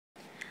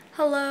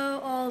Hello,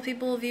 all the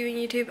people viewing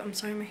YouTube. I'm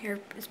sorry, my hair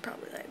is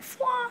probably like,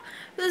 Fwah!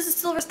 This is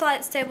Silver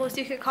Stable, so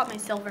you could call me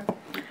Silver.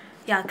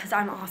 Yeah, because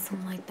I'm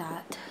awesome like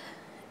that.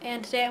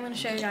 And today I'm going to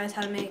show you guys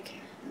how to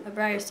make a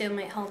Briar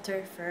Stablemate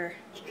halter for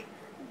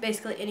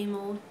basically any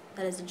mold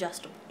that is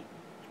adjustable.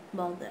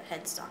 Well, the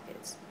headstock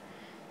is.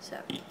 So,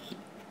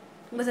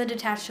 with a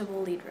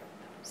detachable lead rope.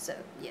 So,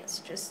 yes,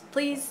 just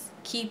please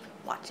keep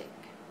watching.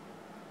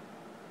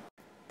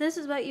 This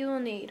is what you will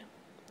need.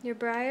 Your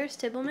Briar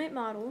Stablemate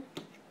model,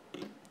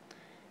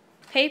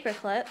 paper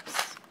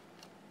clips,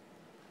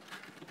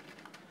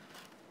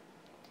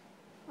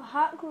 a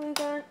hot glue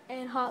gun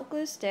and hot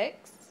glue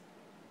sticks,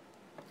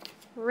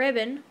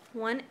 ribbon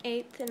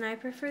 1/8, and I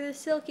prefer the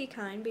silky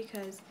kind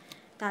because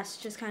that's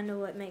just kind of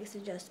what makes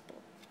it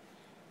adjustable.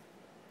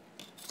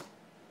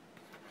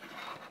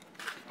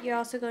 You're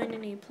also going to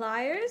need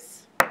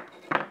pliers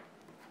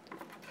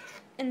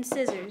and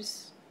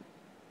scissors.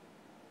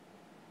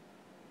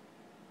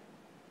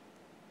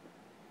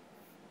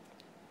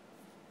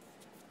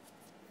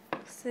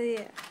 So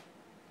yeah,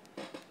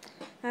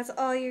 that's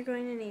all you're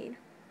going to need.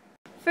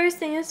 First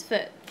thing is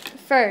foot.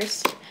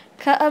 First,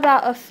 cut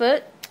about a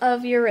foot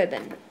of your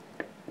ribbon.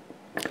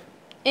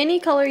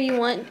 Any color you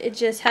want, it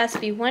just has to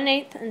be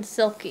 1/8 and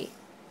silky.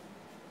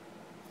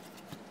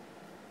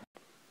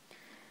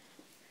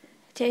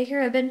 Take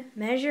your ribbon,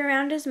 measure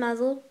around his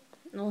muzzle,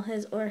 well,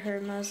 his or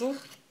her muzzle,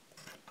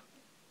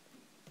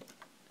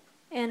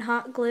 and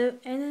hot glue,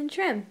 and then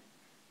trim.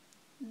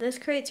 This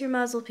creates your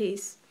muzzle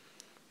piece.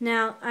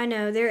 Now, I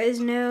know there is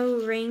no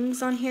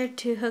rings on here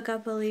to hook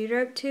up a lead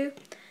rope to,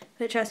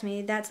 but trust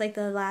me, that's like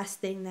the last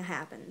thing that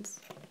happens.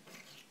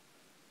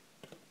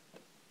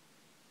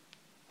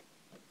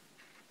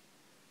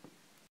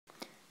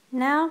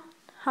 Now,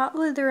 hot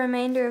glue the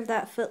remainder of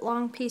that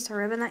foot-long piece of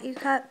ribbon that you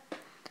cut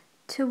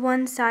to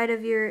one side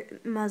of your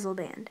muzzle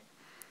band.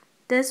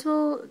 This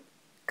will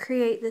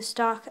create the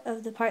stock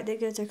of the part that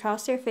goes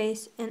across their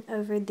face and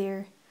over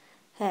their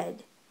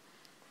head.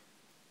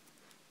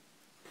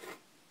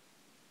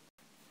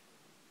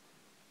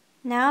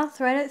 Now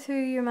thread it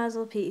through your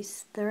muzzle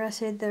piece. The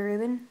rest of the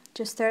ribbon,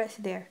 just thread it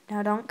through there.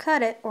 Now don't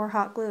cut it or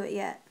hot glue it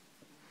yet.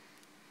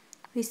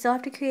 We still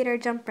have to create our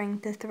jump ring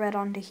to thread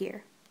onto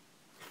here.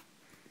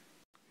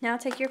 Now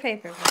take your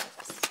paper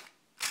clips.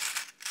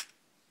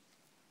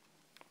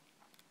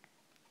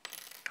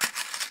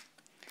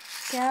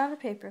 Get out a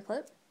paper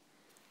clip.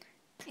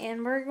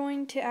 And we're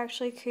going to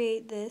actually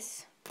create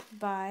this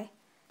by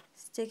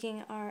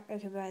sticking our,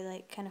 by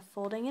like kind of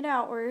folding it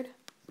outward,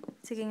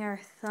 sticking our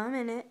thumb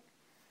in it,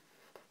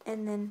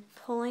 and then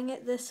pulling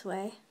it this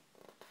way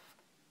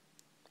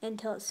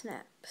until it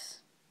snaps.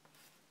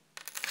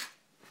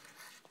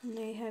 And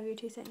there you have your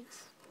two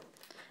things.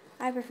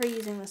 I prefer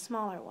using the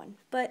smaller one,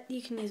 but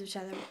you can use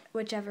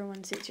whichever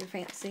one suits your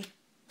fancy.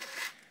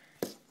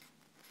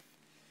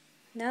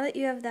 Now that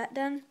you have that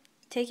done,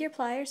 take your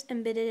pliers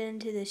and bit it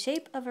into the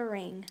shape of a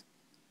ring.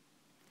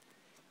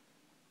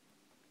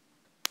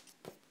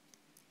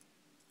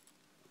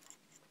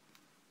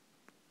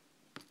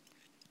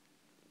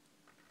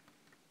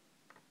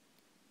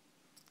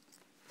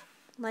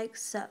 Like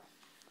so.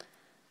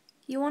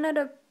 You want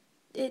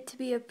it to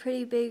be a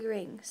pretty big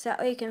ring, so that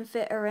way it can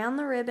fit around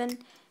the ribbon,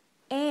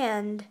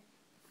 and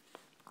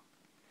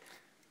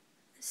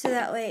so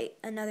that way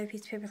another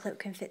piece of paper clip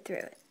can fit through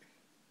it.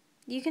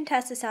 You can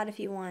test this out if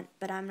you want,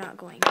 but I'm not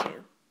going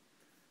to.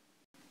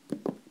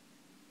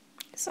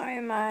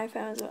 Sorry, my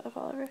phone is about to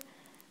fall over.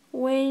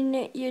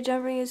 When your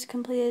jump ring is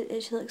completed,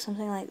 it should look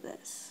something like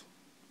this.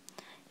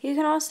 You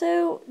can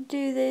also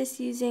do this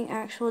using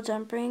actual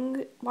jump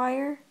ring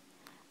wire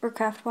or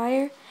craft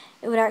wire.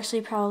 It would actually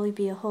probably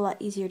be a whole lot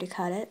easier to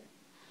cut it.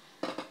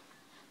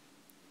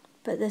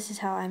 But this is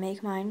how I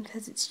make mine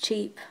because it's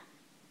cheap.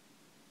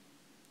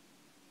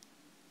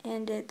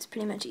 And it's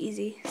pretty much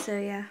easy, so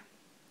yeah.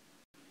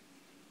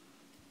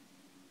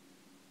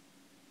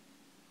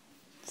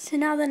 So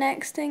now the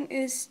next thing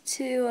is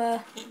to,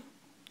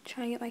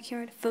 try and get my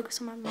camera to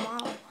focus on my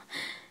model,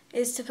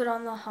 is to put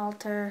on the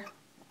halter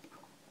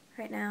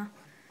right now.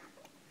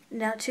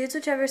 Now choose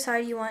whichever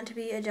side you want to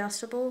be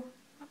adjustable,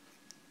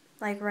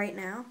 like right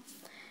now.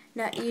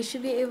 Now you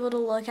should be able to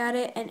look at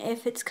it, and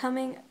if it's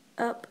coming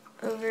up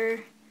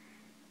over,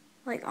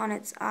 like on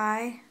its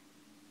eye,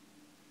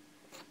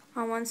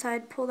 on one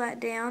side, pull that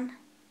down,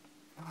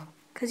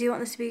 because you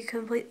want this to be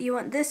complete. You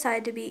want this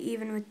side to be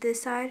even with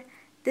this side.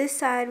 This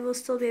side will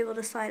still be able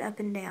to slide up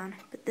and down,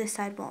 but this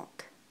side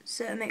won't.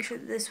 So make sure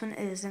that this one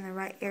is in the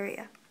right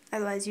area.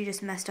 Otherwise you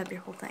just messed up your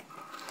whole thing.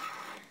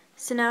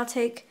 So now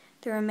take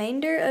the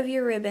remainder of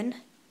your ribbon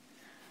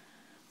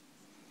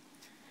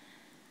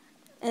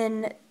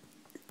and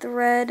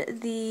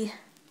thread the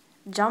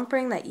jump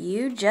ring that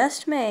you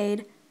just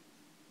made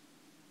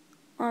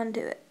onto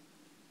it.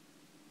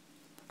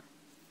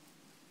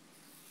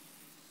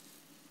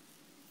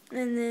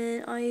 And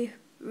then all you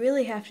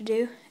really have to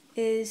do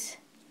is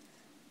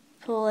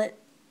pull it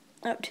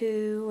up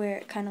to where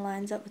it kind of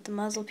lines up with the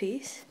muzzle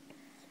piece.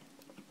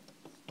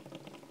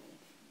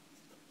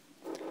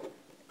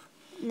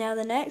 Now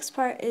the next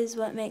part is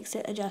what makes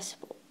it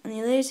adjustable. And the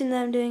only reason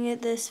that I'm doing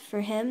this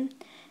for him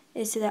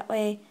is so that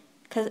way,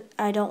 because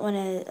I don't want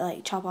to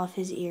like chop off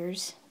his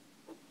ears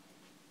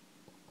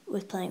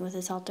with playing with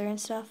his halter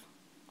and stuff.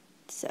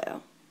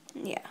 So,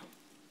 yeah.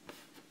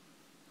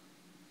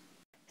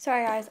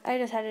 Sorry guys, I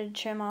just had to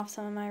trim off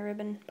some of my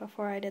ribbon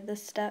before I did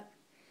this step.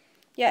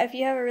 Yeah, if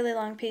you have a really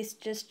long piece,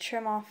 just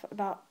trim off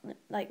about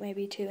like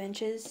maybe 2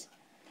 inches,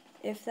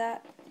 if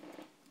that.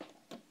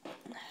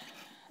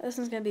 This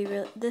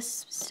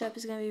step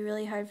is gonna be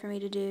really hard for me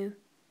to do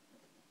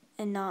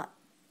and not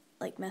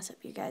like mess up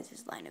your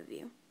guys' line of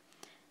view.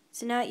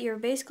 So now you're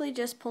basically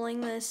just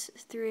pulling this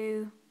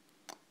through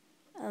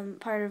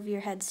part of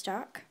your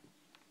headstock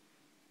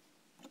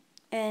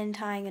and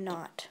tying a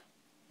knot.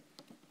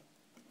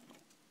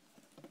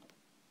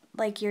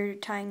 Like you're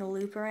tying a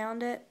loop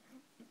around it.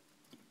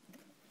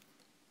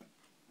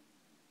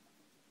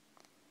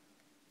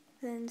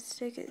 Then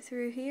stick it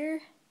through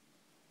here.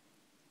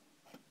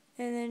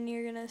 And then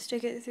you're gonna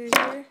stick it through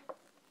here.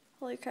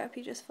 Holy crap,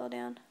 he just fell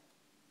down.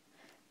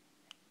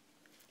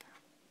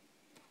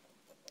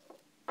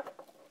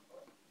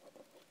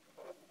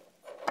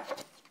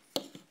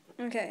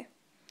 Okay.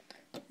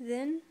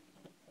 Then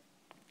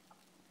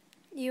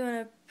you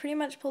wanna pretty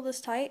much pull this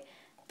tight,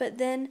 but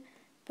then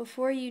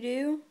before you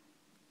do,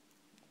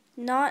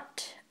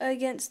 not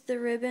against the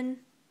ribbon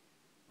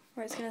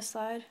where it's gonna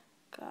slide.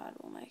 God,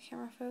 will my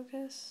camera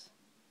focus?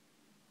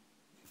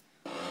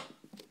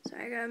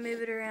 Sorry, I gotta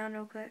move it around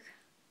real quick.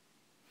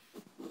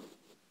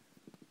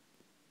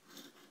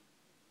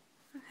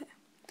 Okay.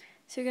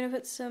 So you're gonna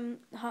put some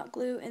hot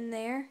glue in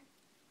there.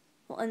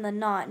 Well, in the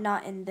knot,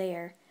 not in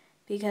there,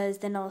 because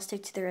then it'll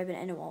stick to the ribbon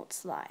and it won't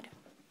slide.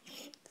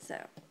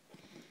 So,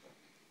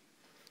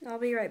 I'll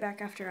be right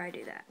back after I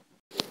do that.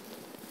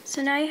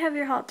 So now you have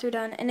your halter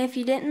done, and if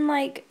you didn't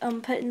like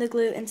putting the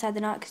glue inside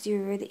the knot because you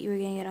were worried that you were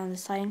getting it on the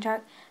sliding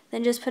track,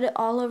 then just put it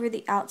all over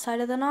the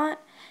outside of the knot,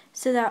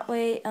 so that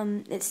way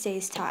it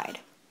stays tied.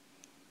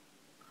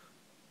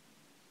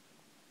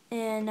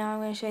 And now I'm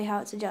going to show you how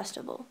it's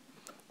adjustable.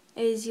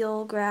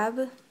 You'll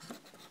grab,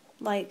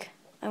 like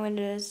I'm going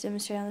to just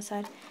demonstrate on the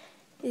side,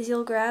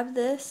 you'll grab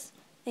this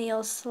and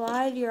you'll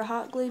slide your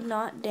hot glued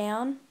knot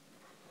down,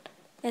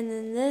 and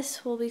then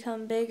this will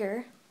become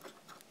bigger.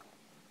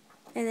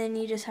 And then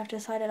you just have to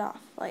slide it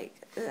off like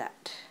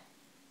that.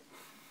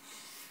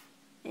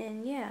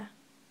 And yeah.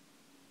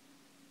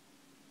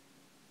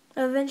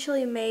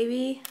 Eventually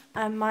maybe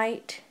I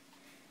might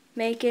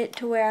make it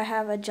to where I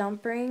have a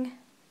jump ring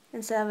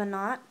instead of a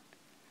knot.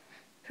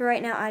 For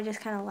right now I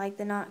just kind of like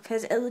the knot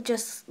because it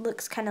just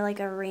looks kind of like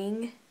a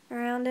ring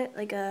around it.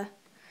 Like a,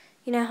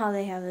 you know how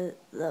they have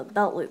the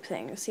belt loop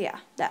things? Yeah,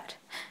 that.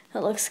 It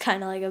looks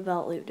kind of like a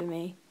belt loop to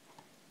me.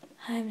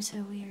 I'm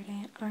so weird,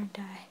 aren't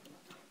I?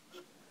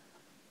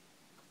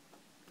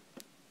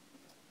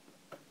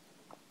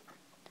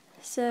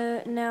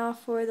 So now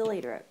for the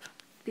lead rope.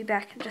 Be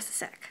back in just a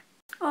sec.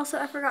 Also,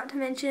 I forgot to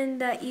mention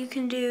that you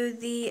can do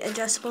the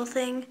adjustable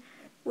thing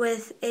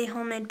with a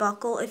homemade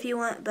buckle if you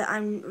want, but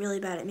I'm really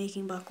bad at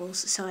making buckles,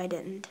 so I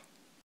didn't.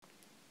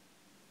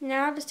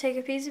 Now just take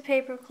a piece of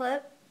paper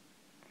clip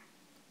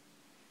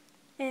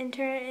and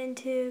turn it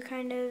into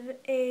kind of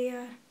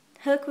a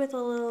hook with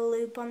a little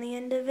loop on the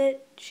end of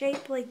it,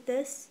 shaped like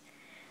this.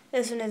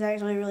 This one is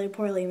actually really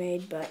poorly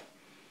made, but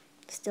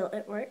still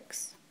it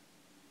works.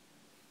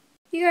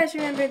 You guys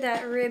remember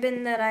that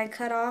ribbon that I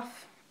cut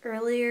off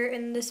earlier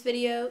in this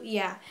video?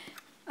 Yeah,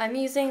 I'm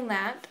using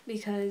that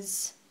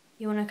because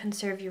you want to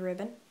conserve your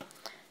ribbon.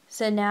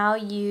 So now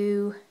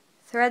you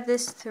thread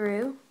this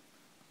through,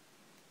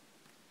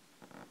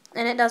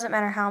 and it doesn't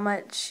matter how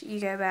much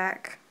you go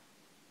back.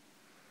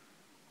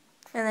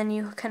 And then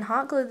you can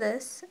hot glue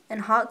this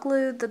and hot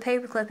glue the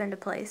paper clip into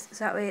place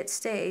so that way it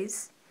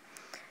stays.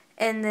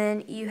 And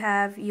then you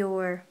have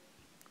your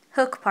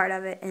hook part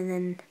of it, and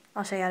then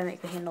I'll show you how to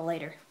make the handle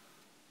later.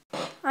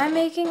 I'm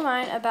making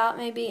mine about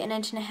maybe 1.5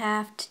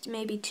 inches to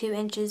maybe 2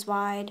 inches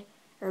wide,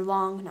 or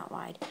long, not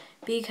wide,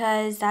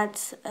 because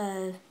that's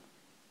a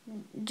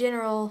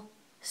general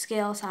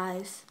scale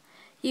size.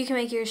 You can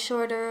make yours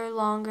shorter,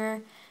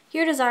 longer,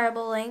 your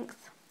desirable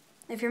length.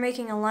 If you're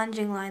making a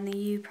lunging line, then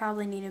you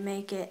probably need to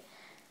make it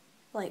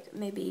like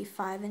maybe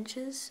 5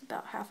 inches,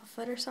 about 1/2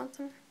 foot or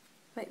something.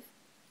 Wait,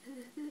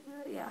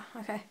 yeah,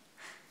 okay.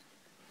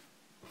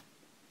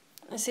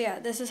 So yeah,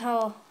 this is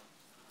how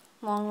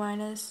long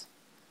mine is.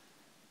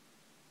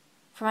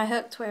 For my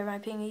hook to where my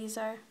pingies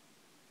are,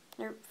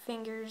 or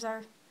fingers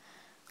are.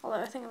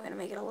 Although I think I'm going to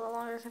make it a little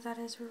longer because that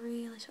is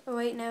really short. Oh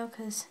wait, no,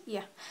 because,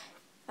 yeah,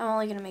 I'm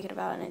only going to make it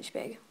about 1 inch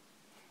big.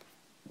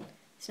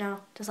 So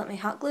now, just let me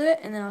hot glue it,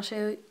 and then I'll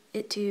show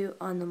it to you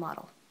on the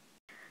model.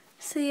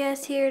 So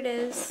yes, here it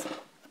is.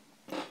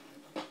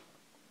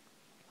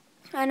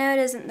 I know it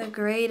isn't the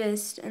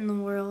greatest in the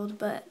world,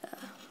 but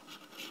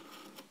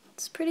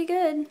it's pretty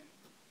good.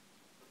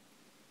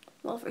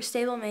 Well, for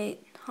Stablemate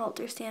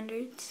halter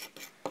standards.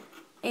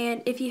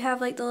 And if you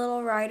have like the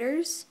little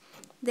riders,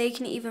 they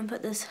can even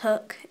put this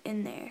hook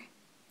in there.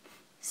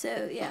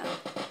 So yeah,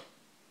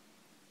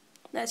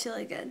 that's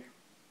really good.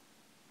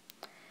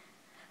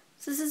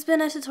 So this has been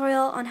a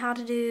tutorial on how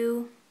to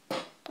do,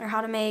 or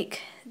how to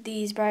make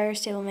these Briar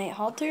Stablemate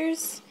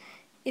halters.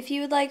 If you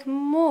would like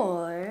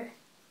more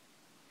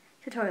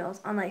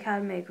tutorials on like how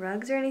to make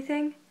rugs or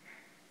anything,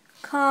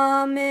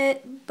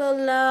 comment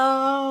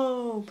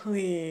below,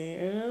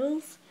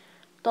 please.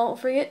 Don't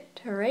forget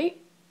to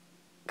rate,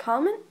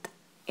 comment,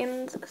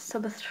 and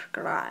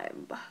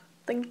subscribe.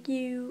 Thank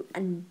you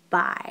and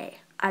bye.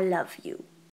 I love you.